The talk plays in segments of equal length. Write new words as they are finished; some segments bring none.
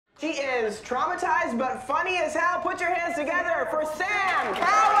She is traumatized but funny as hell. Put your hands together for Sam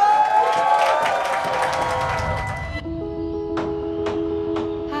Cowell!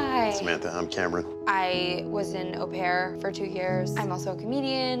 Samantha, I'm Cameron. I was an au pair for 2 years. I'm also a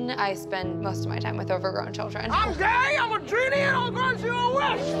comedian. I spend most of my time with overgrown children. I'm gay, I'm a genie, and I'll grant you a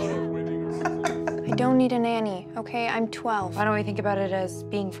wish! I don't need a nanny, okay? I'm 12. Why don't we think about it as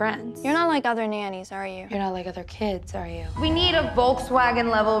being friends? You're not like other nannies, are you? You're not like other kids, are you? We need a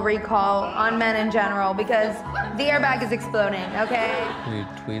Volkswagen-level recall on men in general because the airbag is exploding, okay? Are you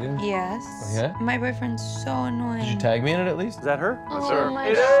tweeting? Yes. Oh, yeah? My boyfriend's so annoying. Did you tag me in it at least? Is that her? Oh, sir. my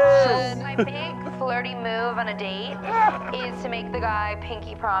It God. is. My big flirty move on a date is to make the guy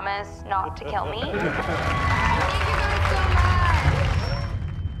pinky promise not to kill me. Thank you guys so much.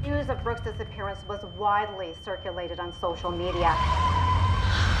 News of Brooke's disappearance was widely circulated on social media.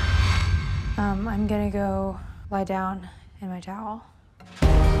 I'm gonna go lie down in my towel.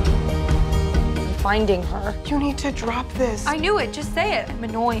 I'm finding her. You need to drop this. I knew it, just say it. I'm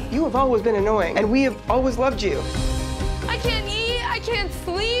annoying. You have always been annoying, and we have always loved you. I can't eat, I can't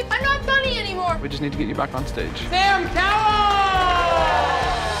sleep. I'm not funny anymore. We just need to get you back on stage. Sam Cowell!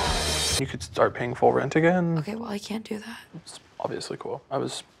 You could start paying full rent again. Okay, well, I can't do that. It's obviously cool. I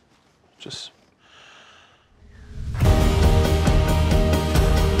was just